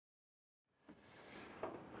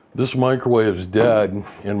This microwave's dead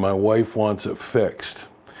and my wife wants it fixed.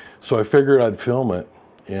 So I figured I'd film it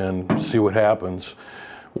and see what happens.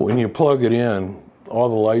 When you plug it in, all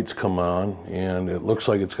the lights come on and it looks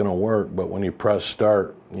like it's gonna work, but when you press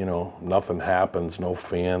start, you know, nothing happens, no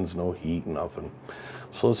fans, no heat, nothing.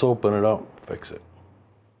 So let's open it up, fix it.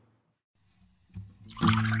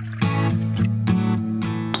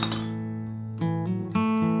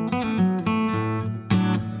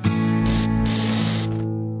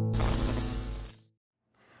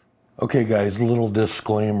 Okay guys, little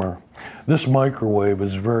disclaimer. This microwave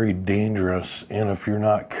is very dangerous, and if you're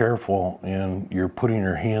not careful and you're putting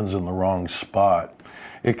your hands in the wrong spot,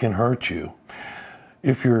 it can hurt you.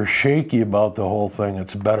 If you're shaky about the whole thing,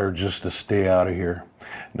 it's better just to stay out of here.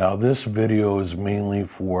 Now this video is mainly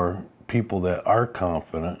for people that are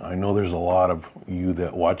confident. I know there's a lot of you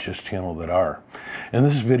that watch this channel that are. And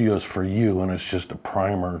this video is for you, and it's just a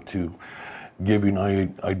primer to give you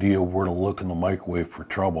an idea where to look in the microwave for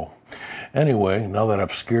trouble. Anyway, now that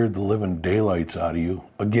I've scared the living daylights out of you,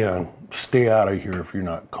 again, stay out of here if you're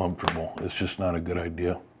not comfortable. It's just not a good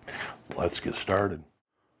idea. Let's get started.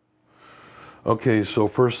 Okay, so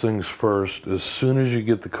first things first, as soon as you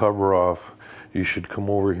get the cover off, you should come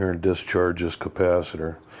over here and discharge this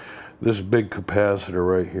capacitor. This big capacitor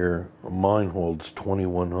right here, mine holds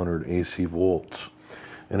 2100 AC volts.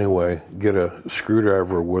 Anyway, get a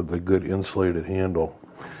screwdriver with a good insulated handle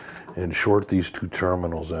and short these two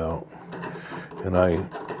terminals out. And I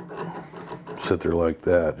sit there like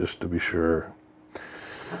that just to be sure.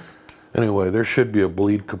 Anyway, there should be a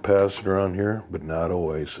bleed capacitor on here, but not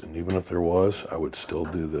always. And even if there was, I would still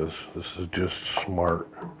do this. This is just smart.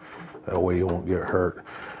 That way you won't get hurt.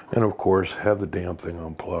 And of course, have the damn thing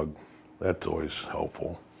unplugged. That's always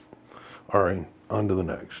helpful. All right, on to the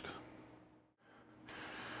next.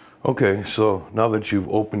 Okay, so now that you've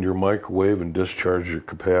opened your microwave and discharged your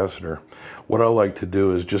capacitor, what I like to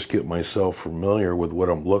do is just get myself familiar with what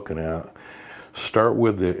I'm looking at. Start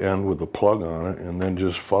with the end with the plug on it, and then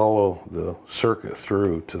just follow the circuit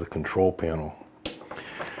through to the control panel.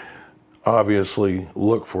 Obviously,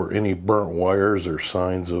 look for any burnt wires or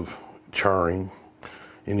signs of charring,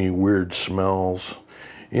 any weird smells,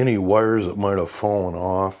 any wires that might have fallen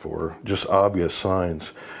off, or just obvious signs.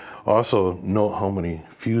 Also, note how many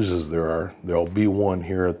fuses there are. There'll be one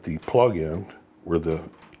here at the plug end where the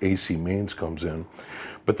AC mains comes in,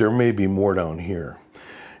 but there may be more down here.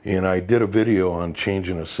 And I did a video on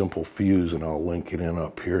changing a simple fuse, and I'll link it in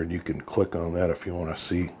up here, and you can click on that if you want to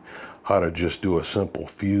see how to just do a simple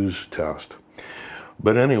fuse test.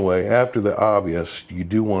 But anyway, after the obvious, you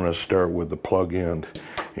do want to start with the plug end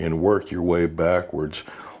and work your way backwards.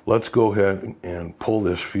 Let's go ahead and pull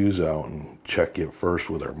this fuse out and check it first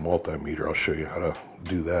with our multimeter. I'll show you how to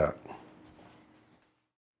do that.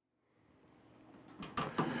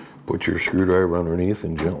 Put your screwdriver underneath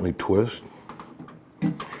and gently twist.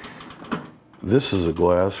 This is a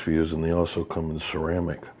glass fuse, and they also come in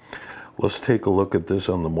ceramic. Let's take a look at this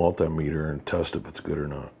on the multimeter and test if it's good or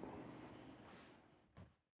not.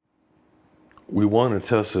 We want to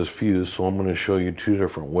test this fuse, so I'm going to show you two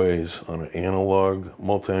different ways, on an analog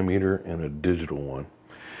multimeter and a digital one.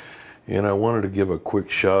 And I wanted to give a quick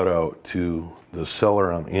shout out to the seller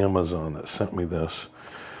on Amazon that sent me this.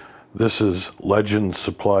 This is Legend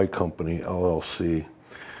Supply Company, LLC,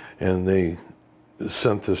 and they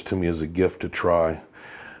sent this to me as a gift to try.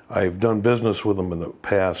 I've done business with them in the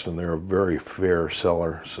past, and they're a very fair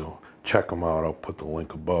seller, so check them out. I'll put the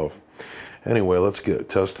link above. Anyway, let's get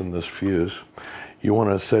testing this fuse. You want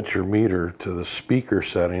to set your meter to the speaker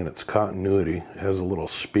setting. It's continuity. It has a little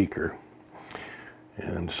speaker,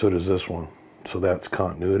 and so does this one. So that's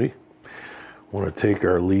continuity. Want to take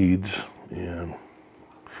our leads and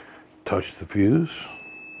touch the fuse.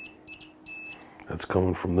 That's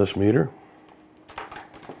coming from this meter.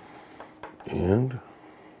 And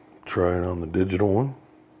try it on the digital one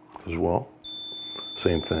as well.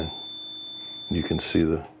 Same thing. You can see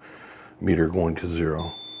the meter going to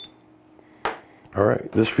 0. All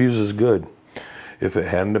right, this fuse is good. If it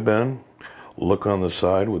hadn't have been, look on the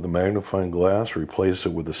side with the magnifying glass, replace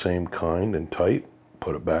it with the same kind and type,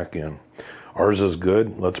 put it back in. Ours is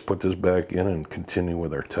good. Let's put this back in and continue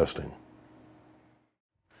with our testing.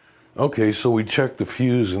 Okay, so we checked the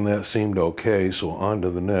fuse and that seemed okay, so on to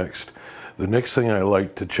the next. The next thing I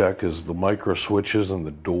like to check is the micro switches and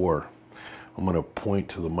the door. I'm going to point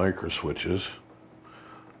to the micro switches.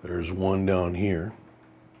 There's one down here.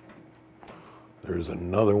 There's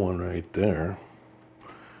another one right there.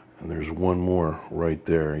 And there's one more right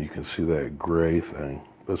there. You can see that gray thing.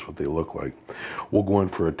 That's what they look like. We'll go in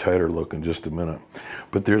for a tighter look in just a minute.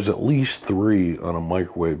 But there's at least 3 on a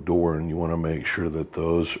microwave door, and you want to make sure that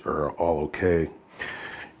those are all okay.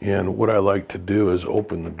 And what I like to do is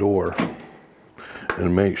open the door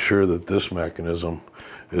and make sure that this mechanism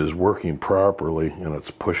is working properly and it's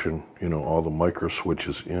pushing, you know, all the micro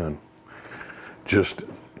switches in. Just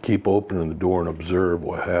keep opening the door and observe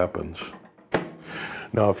what happens.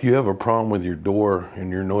 Now, if you have a problem with your door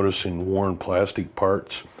and you're noticing worn plastic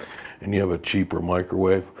parts and you have a cheaper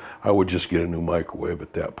microwave, I would just get a new microwave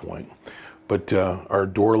at that point. But our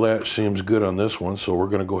door latch seems good on this one, so we're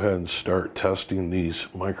going to go ahead and start testing these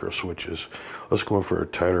micro switches. Let's go in for a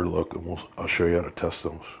tighter look and I'll show you how to test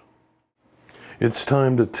those. It's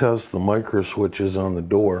time to test the micro switches on the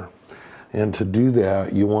door. And to do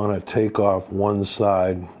that, you want to take off one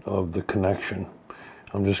side of the connection.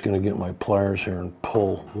 I'm just going to get my pliers here and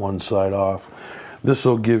pull one side off. This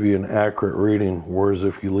will give you an accurate reading, whereas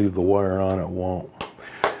if you leave the wire on, it won't.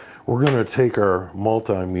 We're going to take our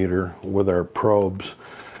multimeter with our probes,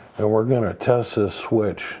 and we're going to test this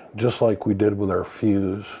switch just like we did with our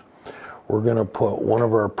fuse. We're going to put one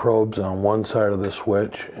of our probes on one side of the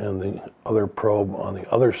switch and the other probe on the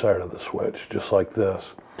other side of the switch, just like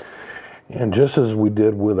this. And just as we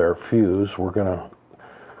did with our fuse, we're going to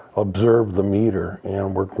observe the meter,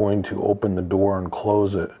 and we're going to open the door and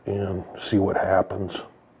close it and see what happens.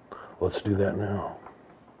 Let's do that now.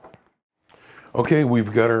 Okay,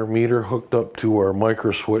 we've got our meter hooked up to our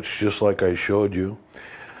micro switch just like I showed you,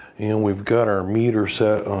 and we've got our meter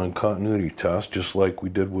set on continuity test just like we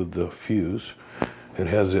did with the fuse. It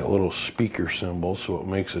has that little speaker symbol, so it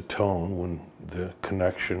makes a tone when the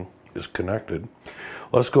connection is connected.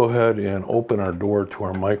 Let's go ahead and open our door to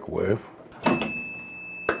our microwave.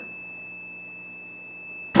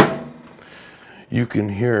 You can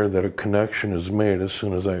hear that a connection is made as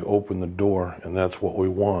soon as I open the door, and that's what we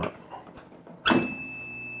want.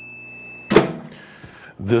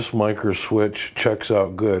 This micro switch checks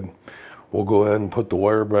out good. We'll go ahead and put the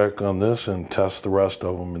wire back on this and test the rest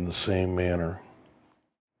of them in the same manner.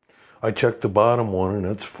 I checked the bottom one and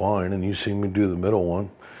it's fine, and you see me do the middle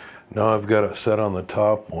one. Now I've got it set on the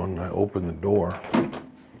top one. I open the door.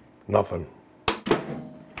 Nothing.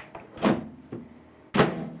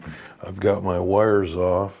 I've got my wires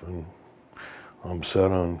off and I'm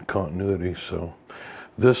set on continuity, so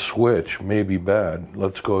this switch may be bad.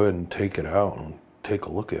 Let's go ahead and take it out and take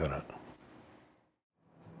a look at it.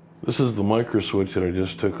 This is the micro switch that I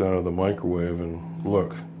just took out of the microwave, and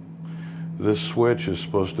look, this switch is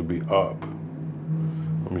supposed to be up.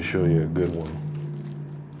 Let me show you a good one.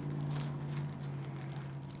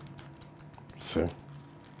 See?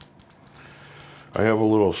 I have a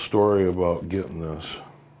little story about getting this.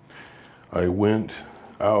 I went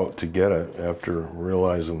out to get it after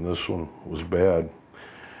realizing this one was bad,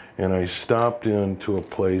 and I stopped into a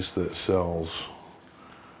place that sells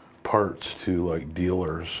parts to like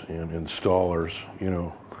dealers and installers. You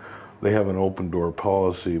know, they have an open door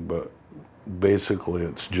policy, but basically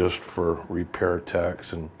it's just for repair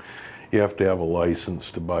techs, and you have to have a license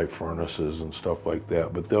to buy furnaces and stuff like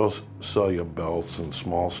that, but they'll sell you belts and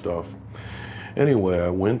small stuff. Anyway, I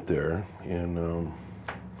went there, and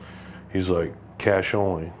he's like, cash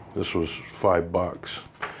only. This was $5.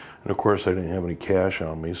 And of course I didn't have any cash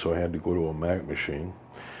on me, so I had to go to a Mac machine.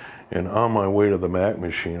 And on my way to the Mac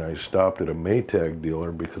machine, I stopped at a Maytag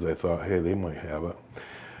dealer because I thought, hey, they might have it.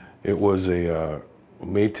 It was a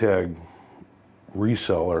Maytag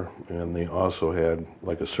reseller, and they also had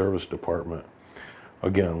like a service department,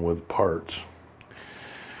 again, with parts.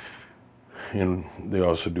 And they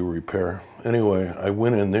also do repair. Anyway, I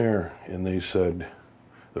went in there, and they said,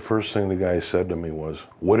 the first thing the guy said to me was,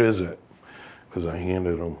 what is it? Because I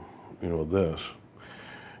handed him, you know, this.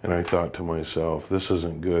 And I thought to myself, this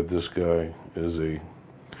isn't good. This guy is a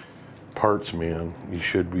parts man. He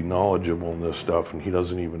should be knowledgeable in this stuff, and he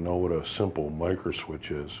doesn't even know what a simple micro switch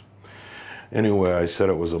is. Anyway, I said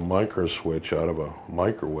it was a micro switch out of a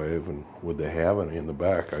microwave, and would they have any in the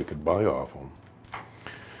back I could buy off them?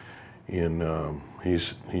 And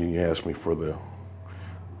he asked me for the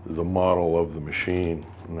model of the machine,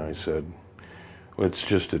 and I said, well, it's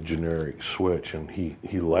just a generic switch. And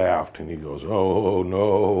he laughed, and he goes, oh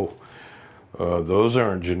no, those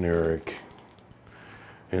aren't generic.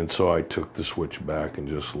 And so I took the switch back and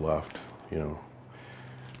just left, you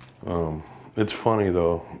know. It's funny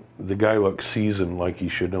though, the guy looks seasoned, like he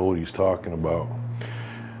should know what he's talking about.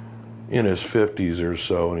 In his 50s or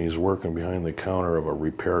so, and he's working behind the counter of a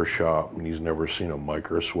repair shop, and he's never seen a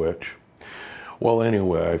micro switch. Well,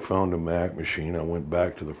 anyway, I found a Mac machine. I went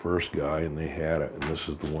back to the first guy and they had it, and this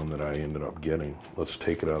is the one that I ended up getting. Let's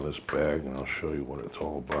take it out of this bag and I'll show you what it's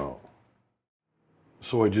all about.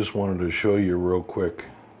 So I just wanted to show you real quick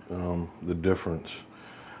the difference,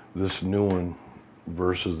 this new one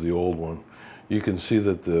versus the old one. You can see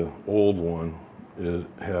that the old one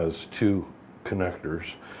has two connectors,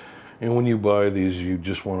 and when you buy these you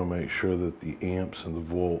just want to make sure that the amps and the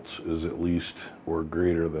volts is at least or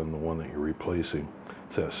greater than the one that you're replacing.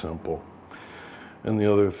 It's that simple. And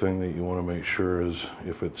the other thing that you want to make sure is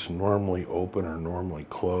if it's normally open or normally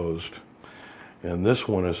closed. And this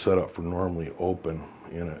one is set up for normally open,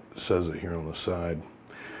 and it says it here on the side.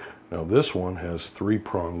 Now this one has 3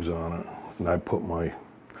 prongs on it, and I put my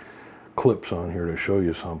clips on here to show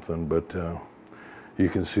you something, but you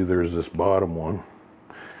can see there's this bottom one,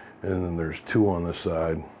 and then there's 2 on the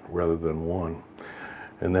side rather than 1.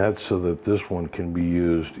 And that's so that this one can be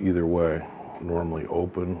used either way, normally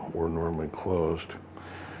open or normally closed.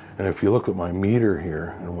 And if you look at my meter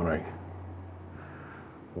here, and when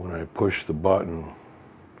I push the button,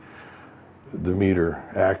 the meter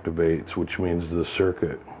activates, which means the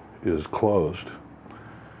circuit is closed.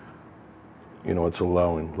 You know, it's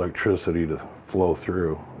allowing electricity to flow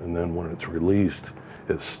through, and then when it's released,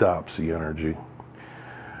 it stops the energy.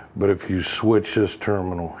 But if you switch this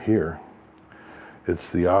terminal here, it's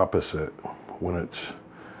the opposite. When it's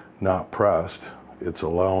not pressed, it's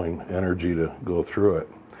allowing energy to go through it.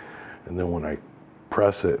 And then when I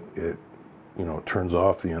press it, it turns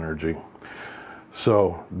off the energy.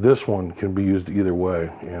 So this one can be used either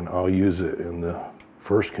way, and I'll use it in the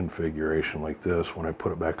first configuration like this when I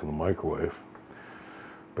put it back in the microwave.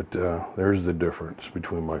 But there's the difference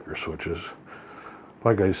between micro switches.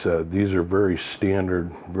 Like I said, these are very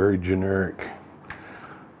standard, very generic.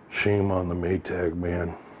 Shame on the Maytag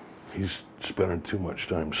man. He's spending too much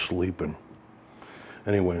time sleeping.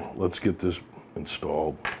 Anyway, let's get this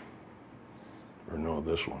installed. Or no,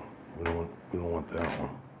 this one. We don't want that one.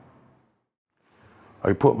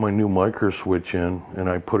 I put my new micro switch in, and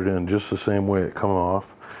I put it in just the same way it come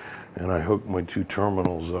off, and I hooked my 2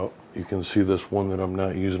 terminals up. You can see this one that I'm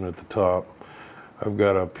not using at the top. I've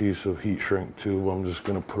got a piece of heat shrink tube I'm just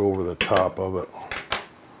going to put over the top of it.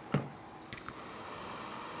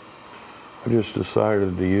 I just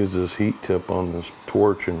decided to use this heat tip on this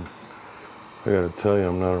torch, and I gotta tell you,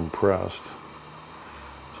 I'm not impressed.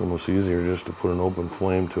 It's almost easier just to put an open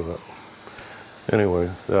flame to it. Anyway,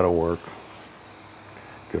 that'll work.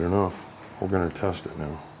 Good enough. We're gonna test it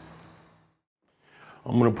now.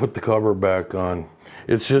 I'm gonna put the cover back on.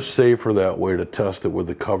 It's just safer that way to test it with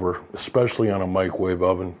the cover, especially on a microwave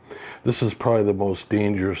oven. This is probably the most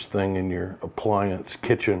dangerous thing in your appliance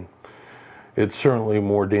kitchen. It's certainly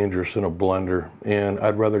more dangerous than a blender, and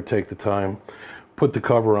I'd rather take the time, put the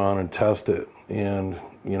cover on and test it. And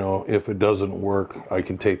if it doesn't work, I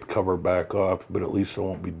can take the cover back off, but at least I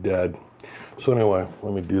won't be dead. So anyway,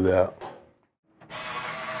 let me do that.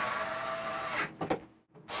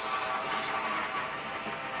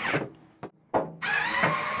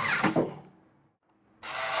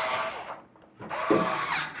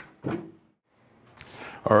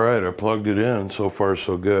 All right, I plugged it in. So far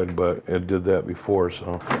so good, but it did that before,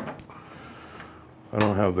 so I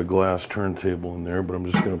don't have the glass turntable in there, but I'm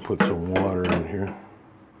just going to put some water in here.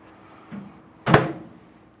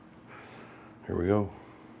 Here we go.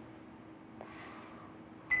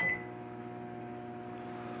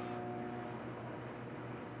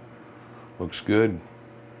 Looks good.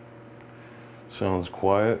 Sounds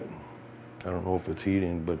quiet. I don't know if it's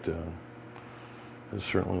heating, but it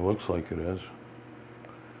certainly looks like it is.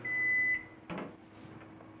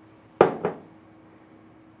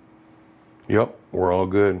 Yep, we're all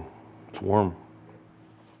good. It's warm.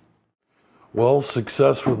 Well,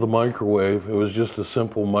 success with the microwave. It was just a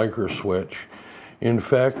simple micro switch. In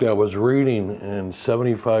fact, I was reading, and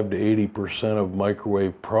 75 to 80% of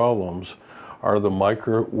microwave problems are the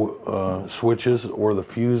micro switches or the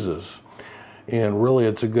fuses. And really,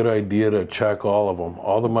 it's a good idea to check all of them,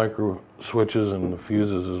 all the micro switches and the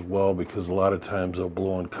fuses as well, because a lot of times they'll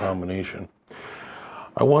blow in combination.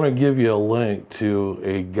 I want to give you a link to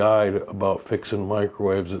a guide about fixing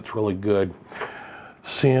microwaves. It's really good.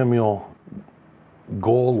 Samuel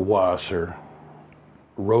Goldwasser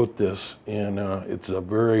wrote this, and it's a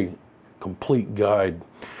very complete guide.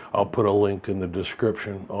 I'll put a link in the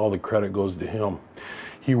description. All the credit goes to him.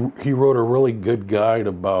 He wrote a really good guide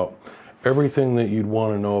about everything that you'd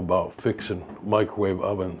want to know about fixing microwave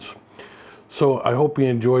ovens. So I hope you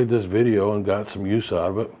enjoyed this video and got some use out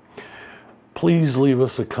of it. Please leave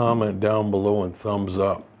us a comment down below and thumbs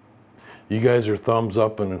up. You guys are thumbs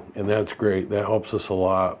up, and that's great. That helps us a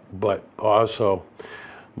lot. But also,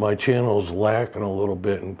 my channel is lacking a little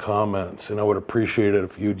bit in comments, and I would appreciate it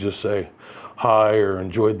if you just say hi or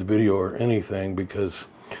enjoyed the video or anything, because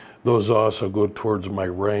those also go towards my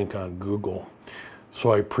rank on Google.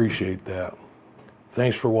 So I appreciate that.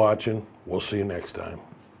 Thanks for watching. We'll see you next time.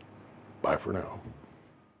 Bye for now.